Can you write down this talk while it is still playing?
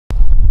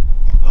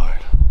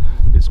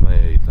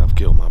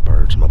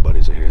parts of my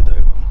buddies are here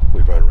though.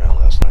 We rode around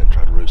last night and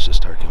tried to roost this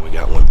turkey, and we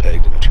got one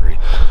pegged in a tree.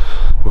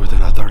 We're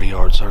within a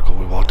 30-yard circle.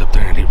 We walked up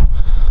there and he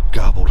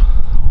gobbled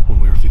when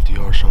we were 50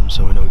 yards from him,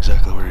 so we know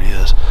exactly where he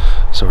is.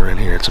 So we're in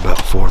here. It's about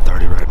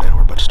 4:30 right now.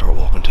 We're about to start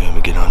walking to him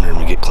and get under him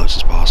and get close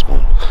as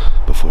possible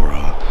before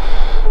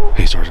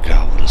he starts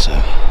gobbling. So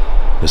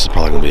this is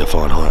probably going to be a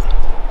fun hunt.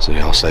 So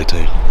y'all stay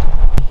tuned.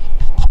 Alright,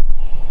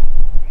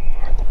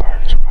 the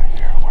bird is right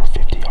here. We're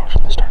 50 yards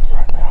from this turkey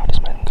right now. I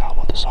just made him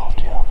gobble with the soft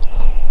gel. I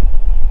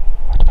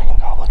have to make him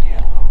gobble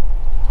again.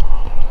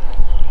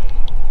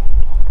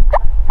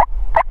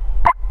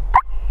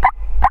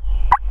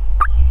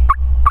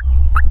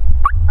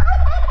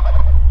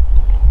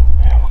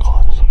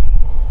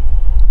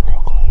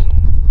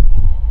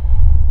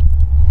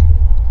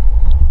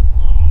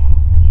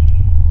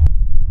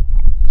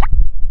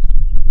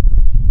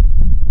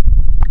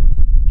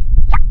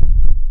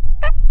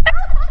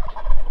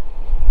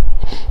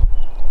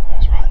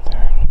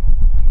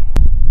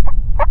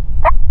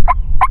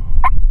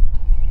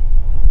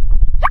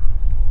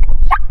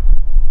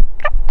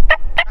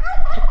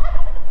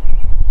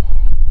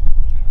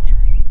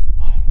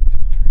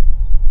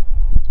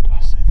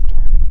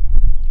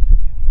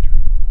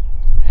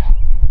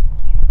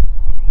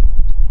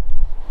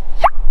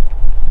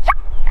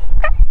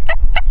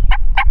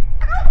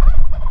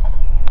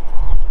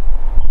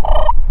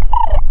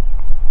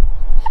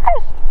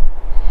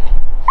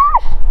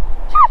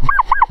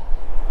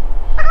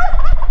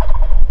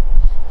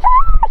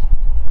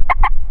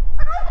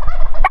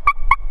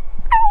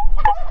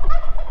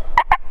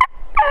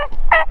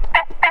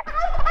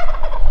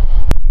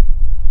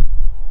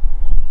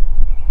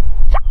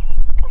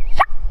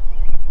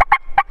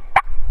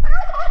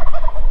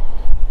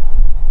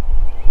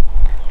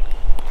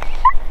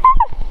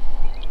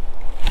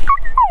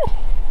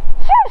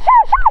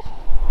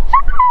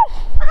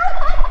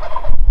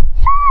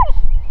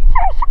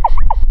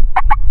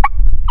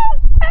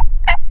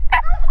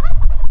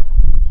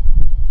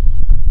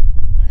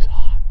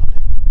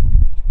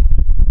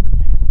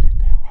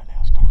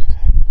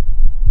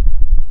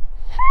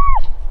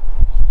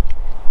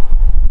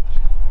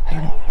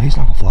 He's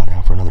not going to fly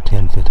down for another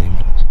 10, 15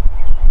 minutes.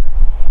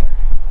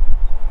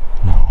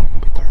 No, it can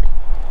be 30.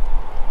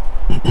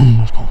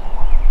 He's going to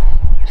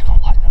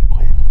lighten up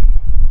quick.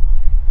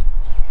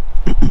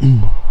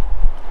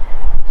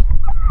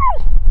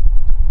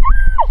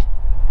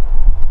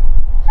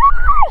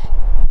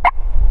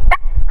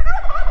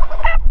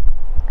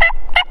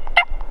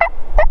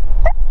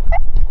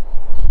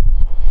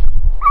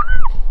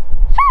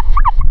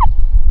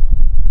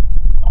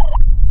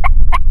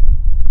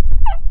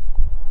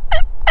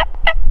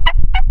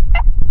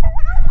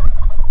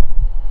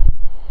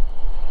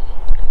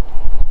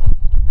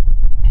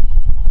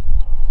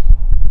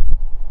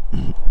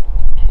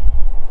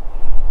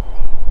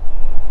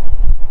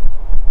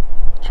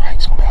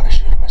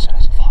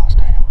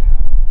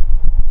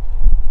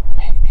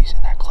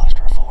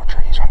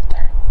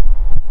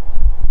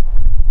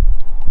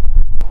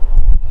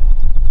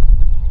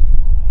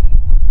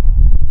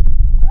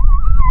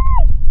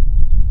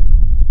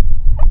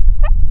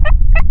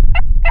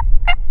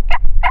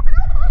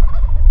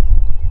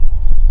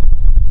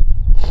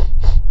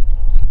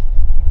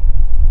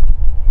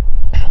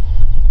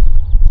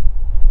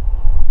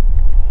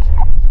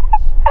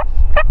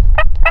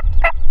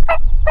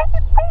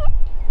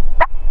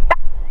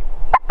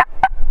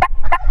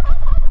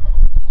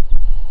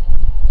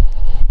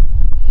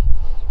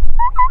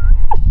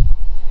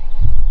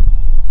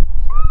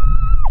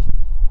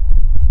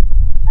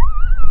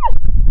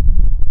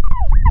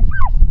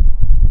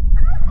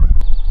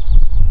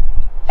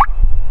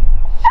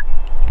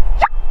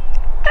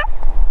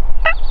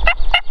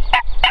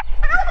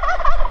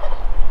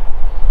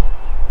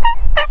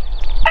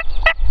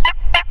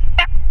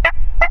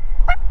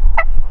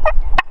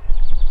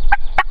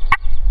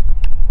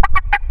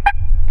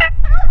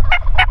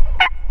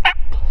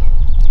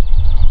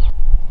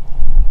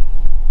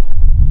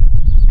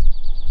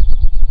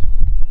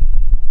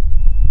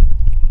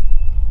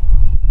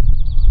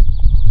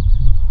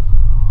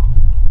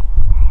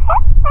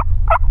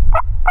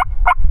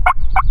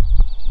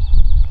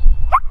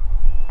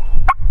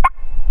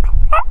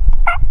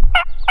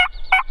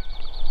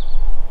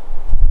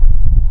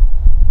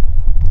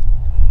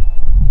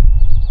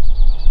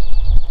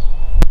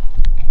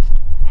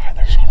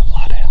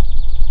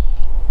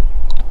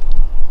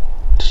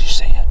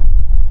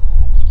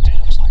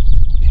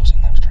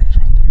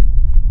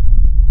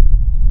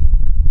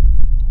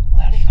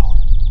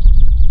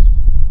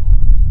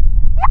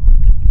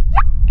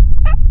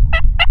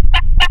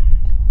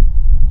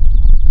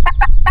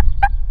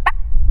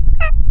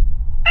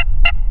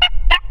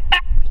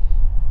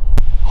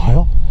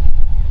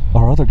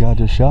 Guy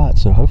just shot,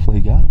 so hopefully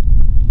he got him.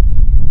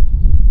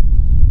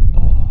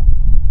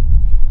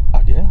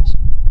 I guess.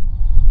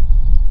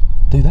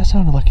 Dude, that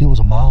sounded like it was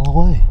a mile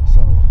away. It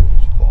sounded like it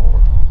was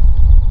far.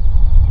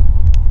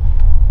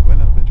 Wasn't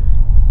that a Bencher?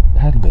 It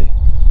had to be.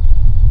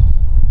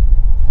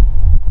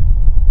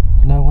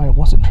 No way, it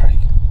wasn't Drake.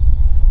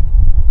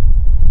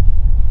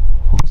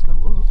 Well, let's go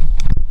look.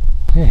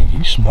 Yeah,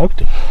 you smoked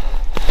him.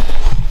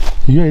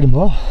 You ate him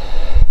up.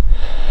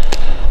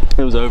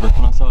 It was over.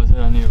 When I saw his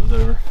head, I knew it was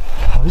over.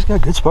 Oh, he's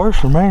got good spurs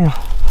for Merriam.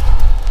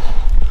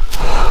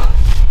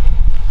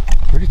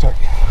 Pretty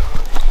turkey.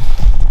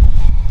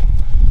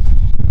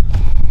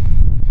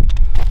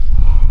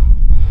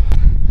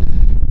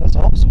 That's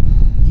awesome.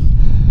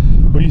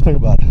 What do you think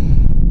about it?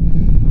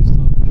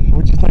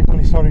 What did you think when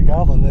he started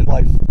gobbling that,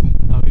 like?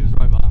 Oh, he was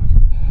right behind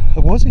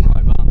me. Was he?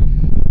 Right behind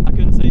me. I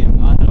couldn't see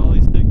him. I had all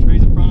these thick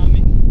trees in front of me,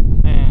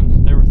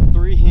 and there were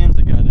 3 hens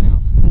that got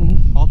down.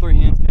 Mm-hmm. All 3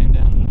 hens came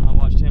down, and then I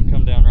watched him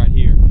come down right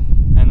here.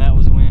 And that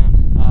was when,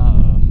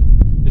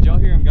 did y'all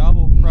hear him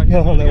gobble right here?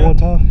 Yeah, on that one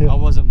time. Yeah. I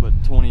wasn't but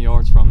 20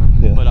 yards from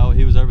him, Yeah. but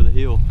he was over the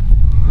hill.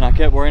 And I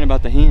kept worrying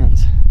about the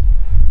hens.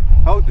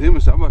 I would him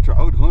and said, I'm about to try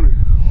old hunter.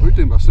 We were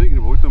thinking about sinking it,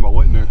 but we were thinking about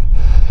waiting there.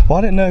 Well,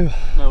 I didn't know.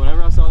 No,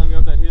 whenever I saw them go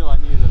up that hill, I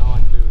knew that all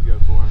I could do was go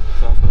for him.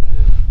 So that's what I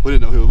did. We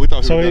didn't know who. We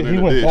thought So was down there he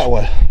in the went ditch. that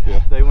way.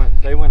 Yeah.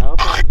 They went up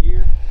right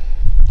here,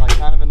 like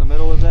kind of in the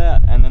middle of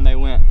that, and then they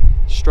went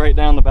straight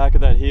down the back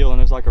of that hill, and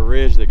there's like a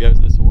ridge that goes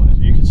this way.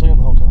 You could see him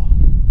the whole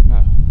time.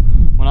 No.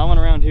 When I went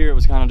around here, it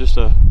was kind of just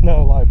a...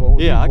 No, like, but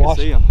Yeah, I could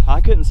see him.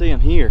 I couldn't see him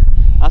here.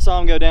 I saw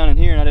him go down in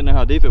here, and I didn't know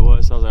how deep it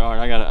was, so I was like, all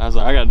right,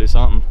 I gotta do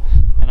something.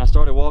 And I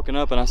started walking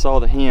up, and I saw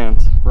the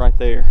hens right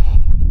there.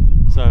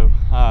 So,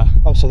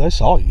 Oh, so they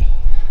saw you.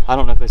 I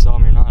don't know if they saw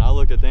me or not. I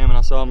looked at them, and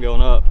I saw them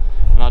going up,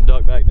 and I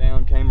ducked back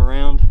down, came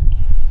around,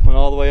 went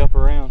all the way up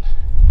around.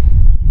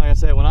 Like I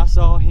said, when I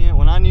saw him,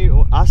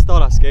 I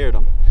thought I scared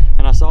him,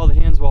 and I saw the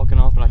hens walking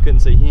off, and I couldn't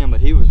see him,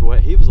 but he was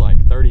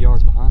like 30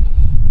 yards behind him.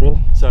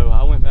 Really? So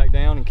I went back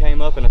down and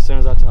came up, and as soon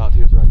as I topped,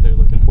 he was right there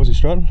looking at me. Was he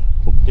strutting?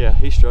 Yeah,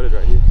 he strutted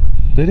right here.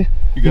 Did he?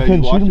 You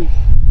couldn't shoot him?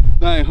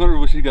 Dang, Hunter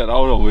wish he got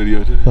all on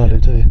video too. I do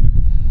too.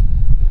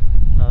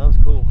 No, that was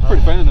cool.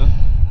 Pretty fan though.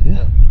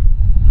 Yeah.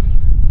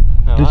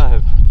 No,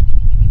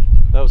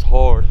 that was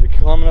hard.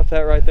 Climbing up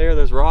that right there,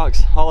 those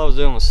rocks, all I was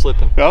doing was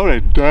slipping. I would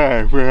have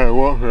died if we had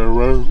walked that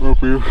road up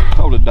here.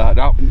 I would have died.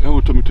 It would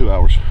have took me 2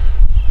 hours.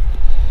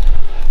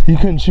 You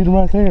couldn't shoot him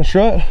right there and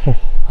strut? It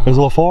was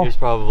a little far? He was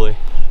probably.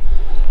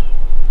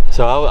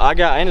 So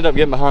I ended up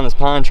getting behind this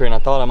pine tree, and I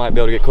thought I might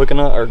be able to get quick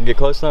enough or get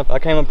close enough. I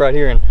came up right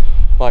here and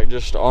like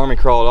just army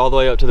crawled all the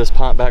way up to this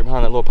pine, back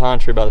behind that little pine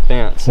tree by the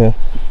fence. Yeah.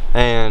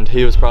 And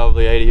he was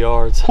probably 80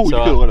 yards. Oh, so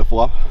you could let it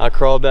fly. I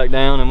crawled back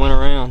down and went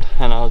around,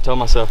 and I told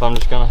myself I'm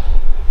just gonna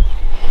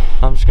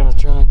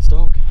try and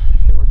stalk him.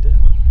 It worked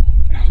out.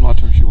 It's my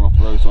turn. She went off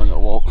the road, so I got to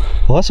walk.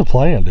 Well, that's a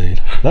plan,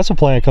 dude. That's a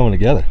plan coming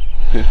together.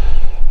 Yeah.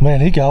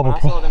 Man, he gobbled.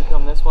 When I saw them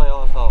come this way,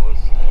 all I thought was.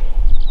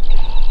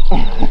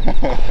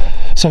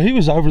 So he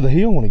was over the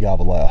hill when he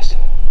gobbled last?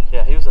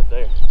 Yeah, he was up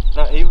there.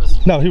 No, he was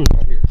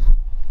right here.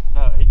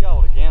 No, he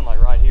gobbled again,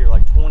 like right here,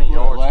 like 20 Yeah,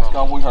 yards. the last from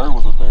guy him. we heard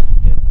was up there.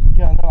 Yeah.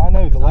 Yeah, I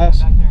know. The I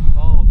last. went back there and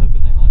called,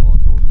 hoping they might walk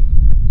towards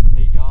him.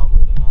 He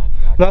gobbled, and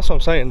I That's what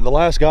I'm saying. The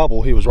last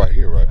gobble, he was right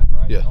here, right?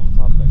 Right on the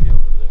top of that hill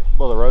over there.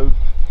 By the road.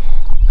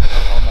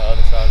 On the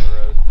other side of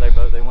the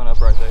road. They went up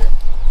right there.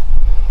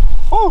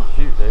 Oh,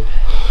 Shoot, dude.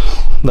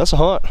 That's a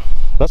hunt.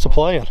 That's a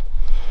plan.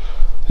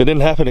 It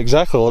didn't happen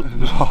exactly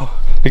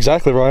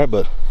right,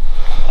 but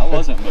I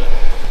wasn't, but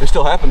it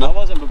still happened. I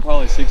wasn't, but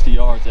probably 60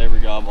 yards every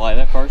gobble. Like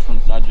that first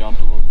one, I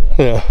jumped a little bit.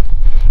 yeah.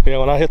 Yeah,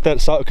 when I hit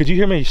that, could you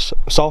hear me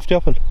soft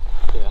jumping?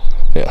 Yeah.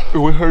 Yeah.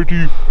 We heard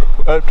you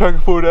taking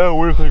foot out.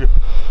 We were thinking.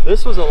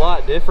 This was a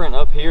lot different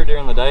up here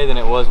during the day than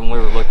it was when we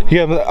were looking at it.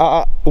 Yeah,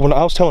 but when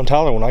I was telling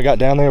Tyler when I got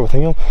down there with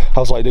him, I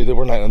was like, dude,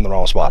 we're not in the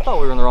wrong I spot. thought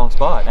we were in the wrong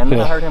spot, and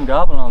then I heard him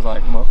gobbling, and I was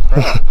like, well,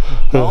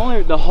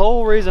 crap. The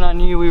whole reason I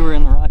knew we were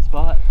in the right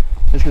spot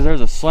is because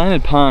there's a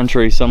slanted pine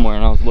tree somewhere,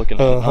 and I was looking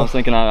at it. I was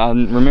thinking, I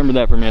remember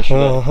that from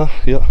yesterday.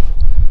 Yep.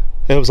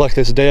 It was like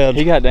this dead.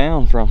 He got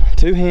down from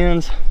 2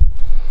 hens,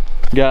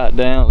 got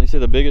down, you see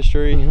the biggest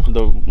tree?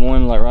 The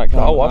one like right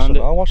kind of behind it?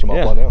 I watched them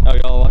all fly down. Oh,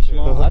 y'all watched them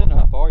all? I didn't know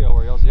how far y'all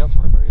were. Y'all's yelps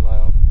weren't very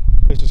loud.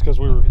 It's just because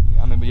we were.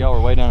 I mean, but y'all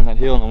were way down that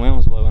hill, and the wind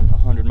was blowing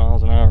 100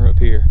 miles an hour up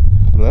here.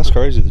 I mean, that's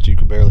crazy that you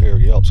could barely hear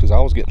yelps, because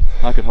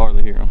I could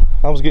hardly hear them.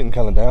 I was getting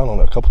kind of down on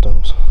it a couple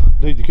times.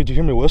 Dude, could you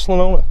hear me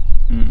whistling on it?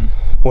 Mm-mm.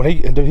 When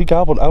he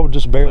gobbled, I would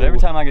just barely. But every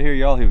time I could hear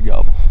y'all, he would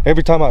gobble.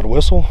 Every time I'd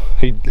whistle,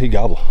 he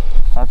gobbled.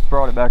 I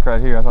brought it back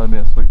right here. I thought it'd be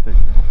a sweet picture.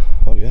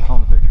 Oh yeah.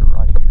 On the picture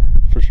right here.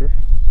 For sure.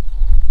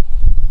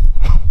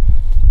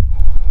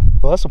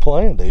 Well, that's a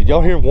plan, dude.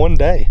 Y'all here one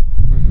day.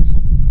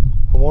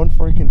 One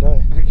freaking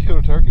day.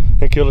 Killed a turkey.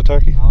 And killed a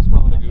turkey. I was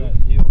crawling up that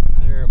hill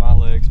right there. My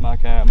legs, my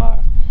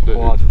quads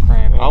were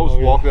cramping. I was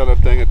walking out that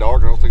thing at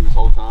dark, and I was thinking this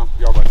whole time.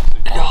 Y'all about to see.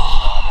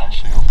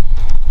 Gosh.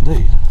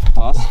 Dude.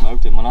 Oh, I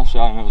smoked him. When I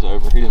shot him, it was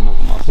over. He didn't move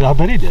a muscle. I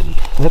bet he didn't.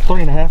 That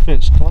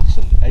 3.5-inch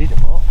tungsten ate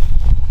him up.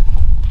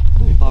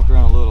 He popped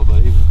around a little, but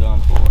he was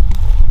done for.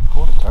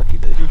 What a turkey,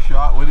 dude. Good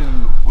shot. We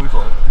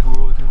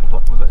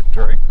thought, was that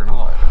Drake or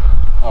not?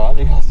 Oh, I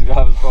knew I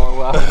was far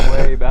away. I was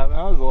way back.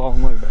 I was a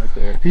long way back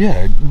there.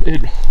 Yeah,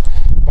 it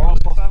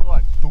sounded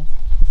like.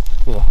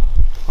 Yeah.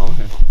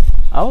 Okay.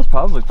 I was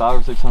probably 500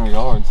 or 600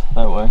 yards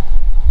that way.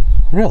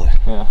 Really?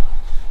 Yeah.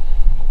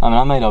 I mean,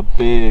 I made a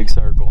big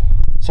circle.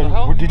 So So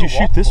how long did you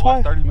shoot this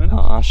way? 30 minutes?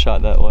 I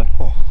shot that way.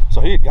 Oh,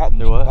 so he had gotten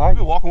Do what? You've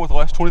been walking with the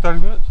last 20, 30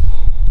 minutes?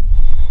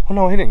 Oh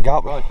no, he didn't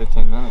gobble. Probably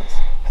 15 minutes.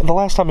 The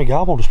last time he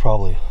gobbled was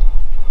probably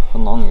How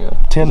long ago?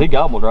 10. He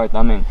gobbled right.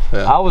 I mean,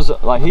 Yeah. I was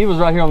like, he was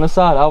right here on this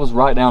side. I was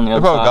right down the They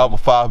other probably side.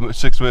 gobbled 5 minutes,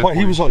 6 minutes. Wait,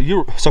 he was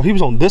on so he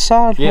was on this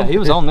side? Yeah, he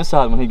was on this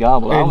side when he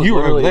gobbled. I And was you were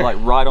over literally there. like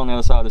right on the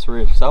other side of this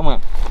ridge. So I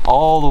went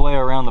all the way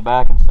around the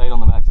back and stayed on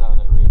the back side of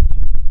that ridge.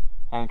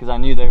 And because I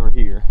knew they were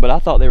here. But I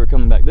thought they were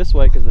coming back this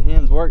way because the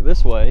hens work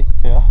this way.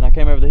 Yeah. And I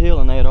came over the hill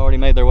and they had already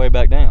made their way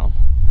back down.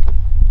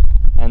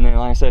 And then,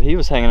 like I said, he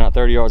was hanging out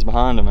 30 yards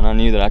behind him, and I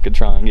knew that I could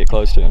try and get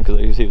close to him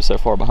because he was so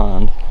far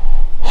behind.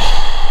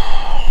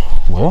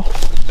 Well.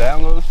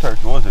 Down goes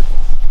turkey. What was it?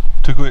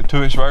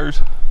 2-inch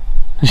spurs?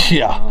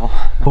 Yeah.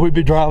 But we'd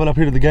be driving up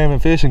here to the Game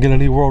and Fish and get a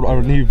new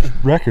new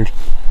record.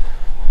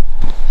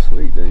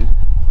 Sweet, dude.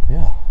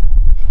 Yeah.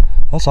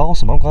 That's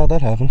awesome. I'm glad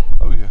that happened.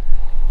 Oh yeah.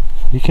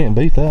 You can't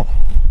beat that.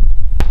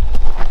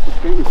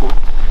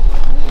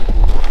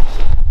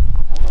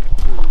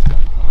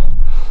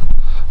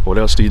 What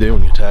else do you do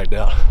when you're tagged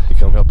out? You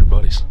come help your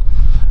buddies.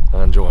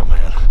 I enjoy it,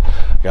 man.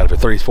 Got up at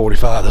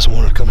 3:45 this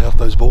morning to come help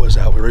those boys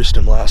out. We roosted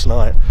them last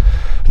night.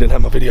 Didn't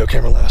have my video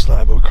camera last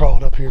night, but we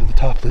crawled up here to the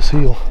top of this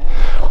hill,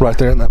 right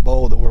there in that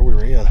bowl where we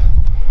were in.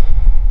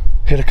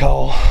 Hit a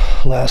call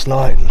last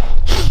night and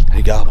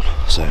he gobbled.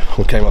 So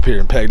we came up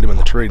here and pegged him in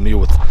the tree, knew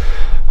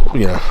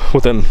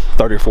within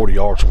 30 or 40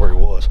 yards of where he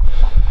was.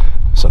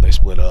 So they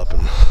split up,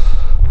 and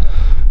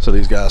so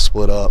these guys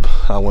split up.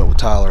 I went with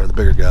Tyler, the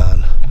bigger guy,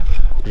 and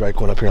Drake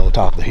went up here on the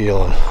top of the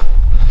hill,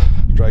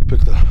 and Drake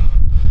picked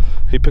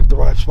the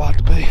right spot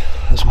to be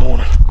this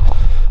morning.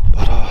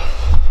 But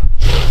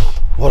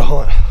what a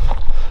hunt.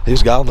 He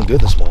was gobbling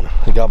good this morning.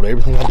 He gobbled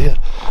everything I did.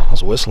 I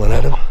was whistling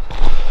at him.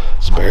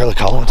 Just barely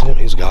calling to him.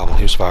 He was gobbling.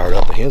 He was fired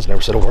up. The hens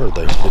never said a word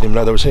though. Didn't even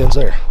know there was hens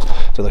there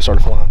until they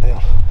started flying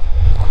down.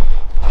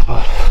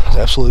 But it's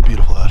absolutely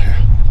beautiful out here.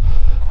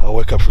 I'll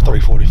wake up for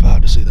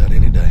 3:45 to see that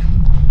any day.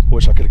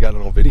 Wish I could have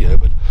gotten it on video,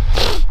 but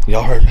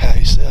y'all heard how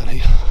he said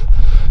he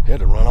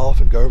had to run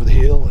off and go over the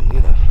hill, and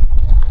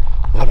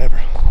whatever.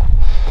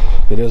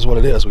 It is what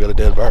it is. We got a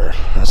dead bird.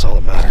 That's all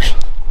that matters.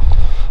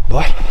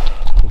 But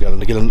we got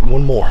to get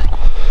one more.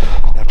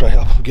 After I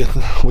help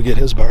we get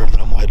his bird,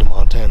 then I'm gonna head to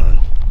Montana and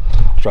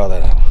try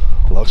that out.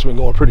 Luck's been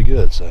going pretty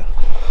good, so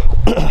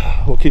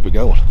we'll keep it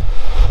going.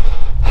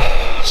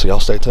 So y'all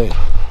stay tuned.